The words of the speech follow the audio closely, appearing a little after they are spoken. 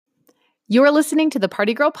You are listening to the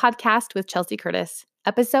Party Girl Podcast with Chelsea Curtis,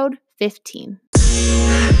 episode 15.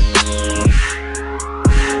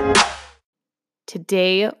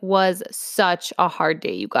 Today was such a hard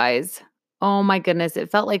day, you guys. Oh my goodness. It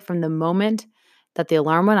felt like from the moment that the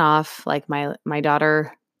alarm went off, like my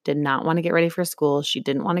daughter did not want to get ready for school. She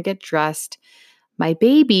didn't want to get dressed. My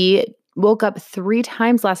baby woke up 3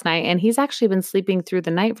 times last night, and he's actually been sleeping through the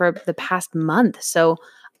night for the past month. So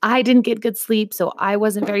I didn't get good sleep, so I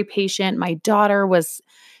wasn't very patient. My daughter was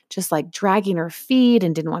just like dragging her feet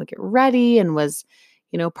and didn't want to get ready and was,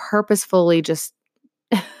 purposefully just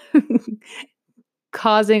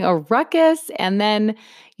causing a ruckus. And then,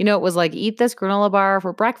 it was like, eat this granola bar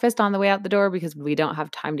for breakfast on the way out the door because we don't have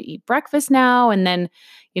time to eat breakfast now. And then,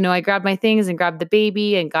 I grabbed my things and grabbed the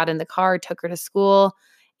baby and got in the car, took her to school.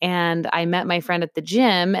 And I met my friend at the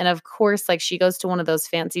gym. And of course, like she goes to one of those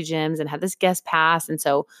fancy gyms and had this guest pass. And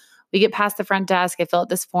so we get past the front desk. I fill out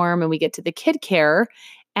this form and we get to the kid care.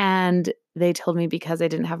 And they told me because I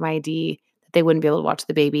didn't have my ID that they wouldn't be able to watch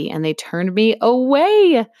the baby. And they turned me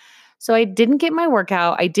away. So I didn't get my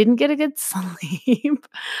workout. I didn't get a good sleep.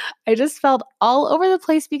 I just felt all over the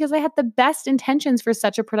place because I had the best intentions for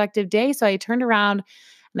such a productive day. So I turned around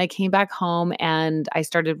and I came back home and I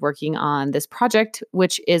started working on this project,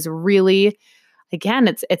 which is really, again,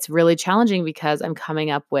 it's really challenging because I'm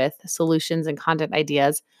coming up with solutions and content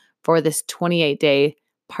ideas for this 28-day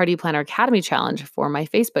Party Planner Academy challenge for my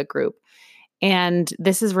Facebook group. And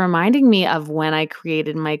this is reminding me of when I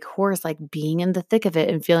created my course, like being in the thick of it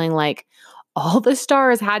and feeling like all the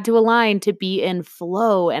stars had to align to be in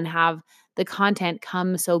flow and have the content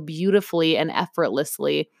come so beautifully and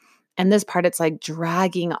effortlessly. And this part, it's like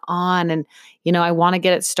dragging on. And, I want to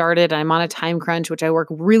get it started. I'm on a time crunch, which I work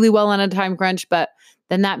really well on a time crunch, but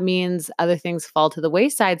then that means other things fall to the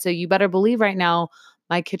wayside. So you better believe right now,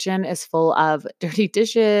 my kitchen is full of dirty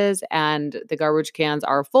dishes and the garbage cans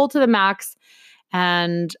are full to the max.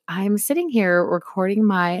 And I'm sitting here recording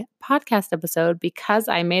my podcast episode because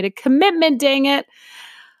I made a commitment, dang it.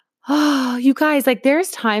 Oh, you guys, like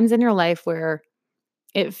there's times in your life where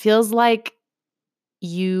it feels like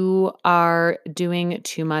you are doing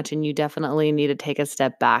too much and you definitely need to take a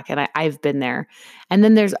step back. And I've been there. And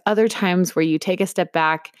then there's other times where you take a step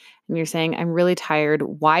back and you're saying, I'm really tired.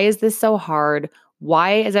 Why is this so hard?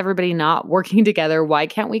 Why is everybody not working together? Why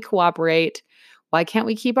can't we cooperate? Why can't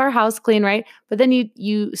we keep our house clean, right? But then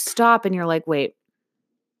you stop and you're like, wait,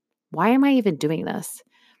 why am I even doing this?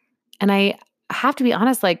 And I have to be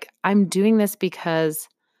honest, like I'm doing this because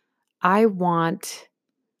I want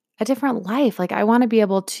a different life. Like I want to be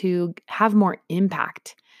able to have more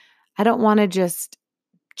impact. I don't want to just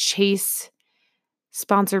chase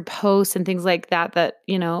sponsored posts and things like that,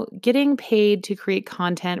 getting paid to create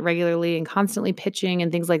content regularly and constantly pitching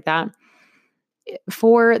and things like that.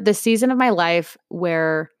 For the season of my life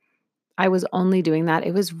where I was only doing that,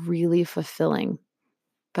 it was really fulfilling.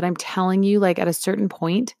 But I'm telling you, like at a certain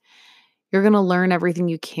point, you're going to learn everything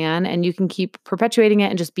you can and you can keep perpetuating it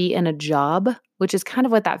and just be in a job, which is kind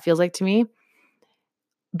of what that feels like to me.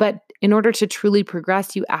 But in order to truly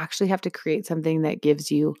progress, you actually have to create something that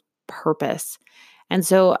gives you purpose. And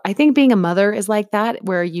so I think being a mother is like that,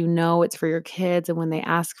 where it's for your kids. And when they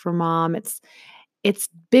ask for mom, it's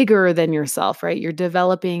bigger than yourself, right? You're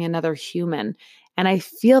developing another human. And I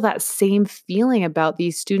feel that same feeling about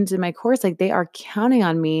these students in my course. Like they are counting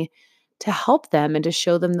on me to help them and to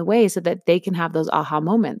show them the way so that they can have those aha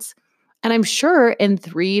moments. And I'm sure in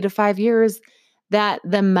 3 to 5 years that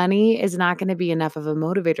the money is not going to be enough of a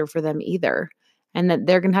motivator for them either. And that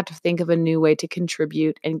they're going to have to think of a new way to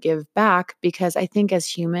contribute and give back, because I think as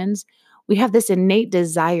humans, we have this innate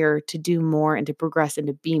desire to do more and to progress and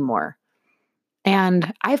to be more.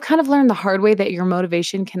 And I've kind of learned the hard way that your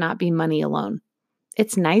motivation cannot be money alone.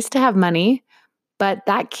 It's nice to have money, but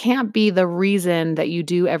that can't be the reason that you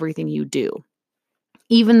do everything you do.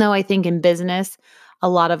 Even though I think in business, a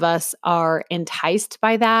lot of us are enticed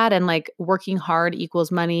by that and like working hard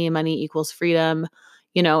equals money, money equals freedom.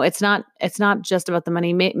 It's not just about the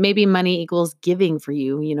money. Maybe money equals giving for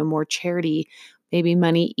you, more charity. Maybe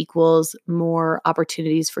money equals more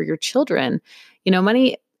opportunities for your children.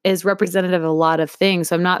 Money is representative of a lot of things.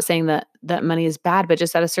 So I'm not saying that money is bad, but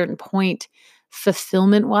just at a certain point,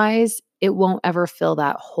 fulfillment wise, it won't ever fill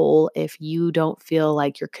that hole if you don't feel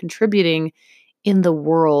like you're contributing in the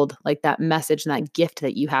world, like that message and that gift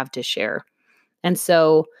that you have to share. And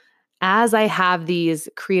so as I have these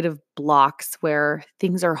creative blocks where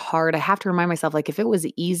things are hard, I have to remind myself, like, if it was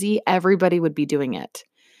easy, everybody would be doing it.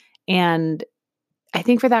 And I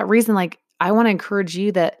think for that reason, like, I want to encourage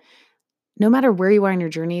you that no matter where you are in your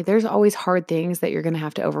journey, there's always hard things that you're going to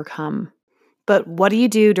have to overcome. But what do you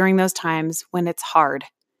do during those times when it's hard,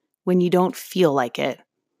 when you don't feel like it,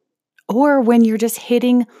 or when you're just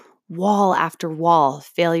hitting wall after wall,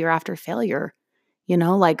 failure after failure?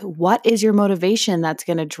 Like what is your motivation that's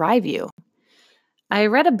going to drive you? I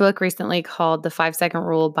read a book recently called The 5 Second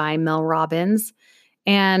Rule by Mel Robbins,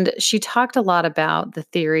 and she talked a lot about the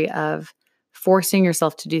theory of forcing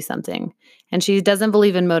yourself to do something. And she doesn't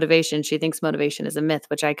believe in motivation. She thinks motivation is a myth,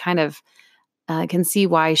 which I kind of can see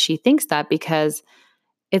why she thinks that, because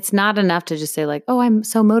it's not enough to just say, like, oh, I'm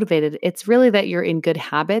so motivated. It's really that you're in good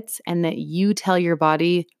habits and that you tell your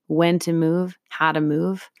body when to move, how to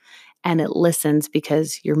move, and it listens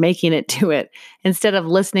because you're making it do it instead of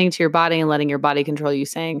listening to your body and letting your body control you,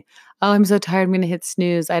 saying, oh, I'm so tired. I'm going to hit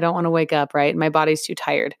snooze. I don't want to wake up, right? My body's too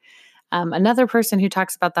tired. Another person who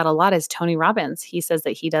talks about that a lot is Tony Robbins. He says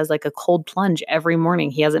that he does like a cold plunge every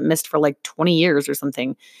morning. He hasn't missed for like 20 years or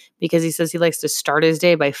something, because he says he likes to start his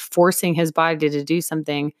day by forcing his body to do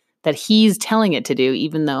something that he's telling it to do,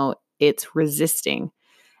 even though it's resisting.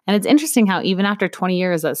 And it's interesting how even after 20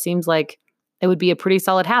 years, that seems like it would be a pretty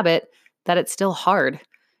solid habit, that it's still hard.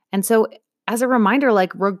 And so, as a reminder,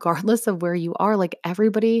 like, regardless of where you are, like,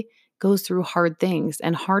 everybody goes through hard things,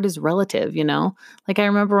 and hard is relative. Like, I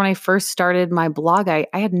remember when I first started my blog, I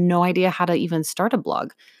had no idea how to even start a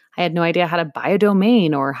blog. I had no idea how to buy a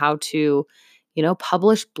domain or how to,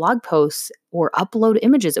 publish blog posts or upload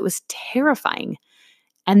images. It was terrifying.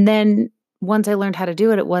 And then once I learned how to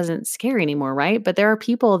do it, it wasn't scary anymore, right? But there are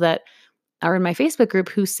people that are in my Facebook group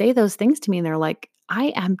who say those things to me, and they're like,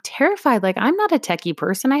 I am terrified. Like, I'm not a techie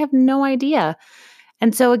person. I have no idea.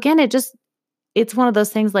 And so again, it's one of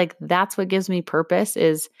those things, like, that's what gives me purpose,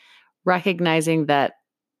 is recognizing that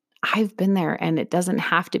I've been there and it doesn't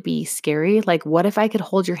have to be scary. Like, what if I could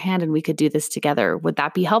hold your hand and we could do this together? Would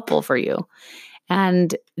that be helpful for you?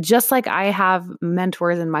 And just like I have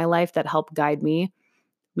mentors in my life that help guide me,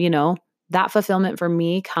 you know, that fulfillment for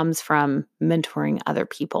me comes from mentoring other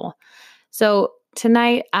people. So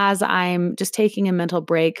tonight, as I'm just taking a mental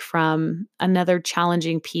break from another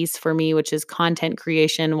challenging piece for me, which is content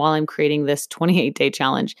creation while I'm creating this 28-day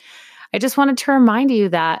challenge, I just wanted to remind you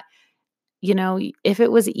that, if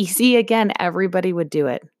it was easy, again, everybody would do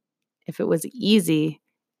it. If it was easy,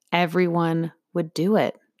 everyone would do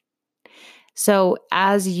it. So,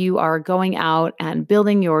 as you are going out and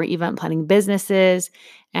building your event planning businesses,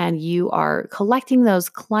 and you are collecting those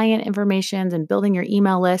client informations and building your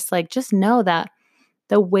email list, like, just know that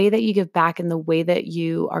the way that you give back and the way that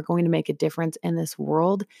you are going to make a difference in this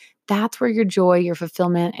world, that's where your joy, your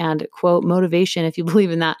fulfillment, and quote, motivation, if you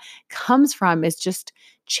believe in that, comes from, is just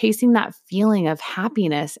chasing that feeling of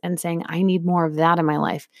happiness and saying, I need more of that in my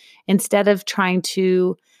life, instead of trying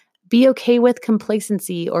to be okay with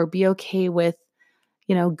complacency or be okay with,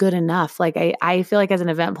 good enough. Like, I feel like as an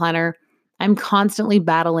event planner, I'm constantly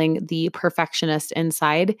battling the perfectionist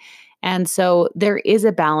inside. And so there is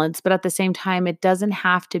a balance, but at the same time, it doesn't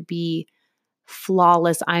have to be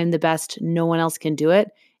flawless. I'm the best. No one else can do it.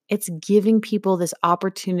 It's giving people this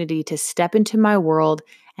opportunity to step into my world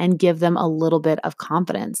and give them a little bit of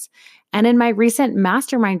confidence. And in my recent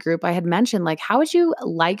mastermind group, I had mentioned, like, how would you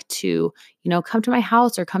like to, come to my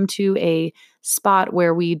house or come to a spot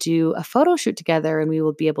where we do a photo shoot together and we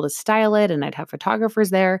will be able to style it, and I'd have photographers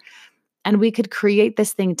there and we could create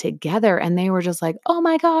this thing together. And they were just like, oh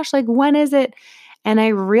my gosh, like, when is it? And I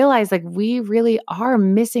realized, like, we really are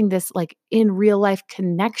missing this, like, in real life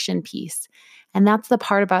connection piece. And that's the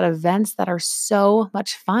part about events that are so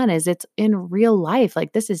much fun, is it's in real life.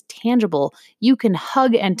 Like, this is tangible. You can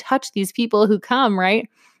hug and touch these people who come, right?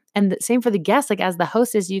 And the same for the guests. Like, as the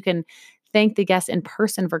hostess, you can thank the guests in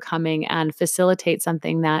person for coming and facilitate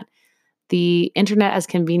something that the internet, as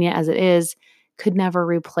convenient as it is, could never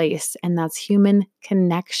replace. And that's human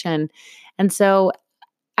connection. And so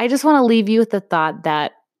I just want to leave you with the thought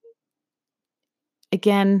that,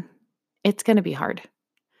 again, it's going to be hard,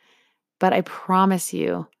 but I promise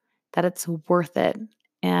you that it's worth it.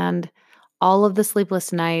 And all of the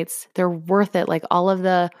sleepless nights, they're worth it. Like, all of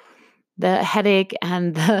the headache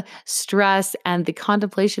and the stress and the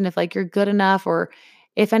contemplation, if, like, you're good enough, or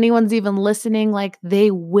if anyone's even listening, like, they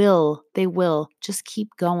will just keep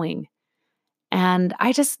going. And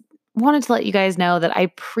I just wanted to let you guys know that I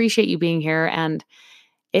appreciate you being here. And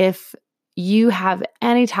if you have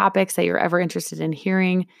any topics that you're ever interested in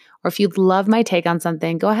hearing, or if you'd love my take on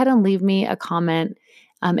something, go ahead and leave me a comment.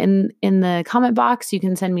 In the comment box, you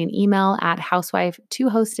can send me an email at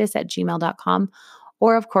housewife2hostess@gmail.com,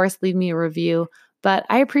 or of course, leave me a review. But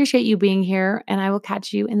I appreciate you being here, and I will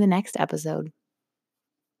catch you in the next episode.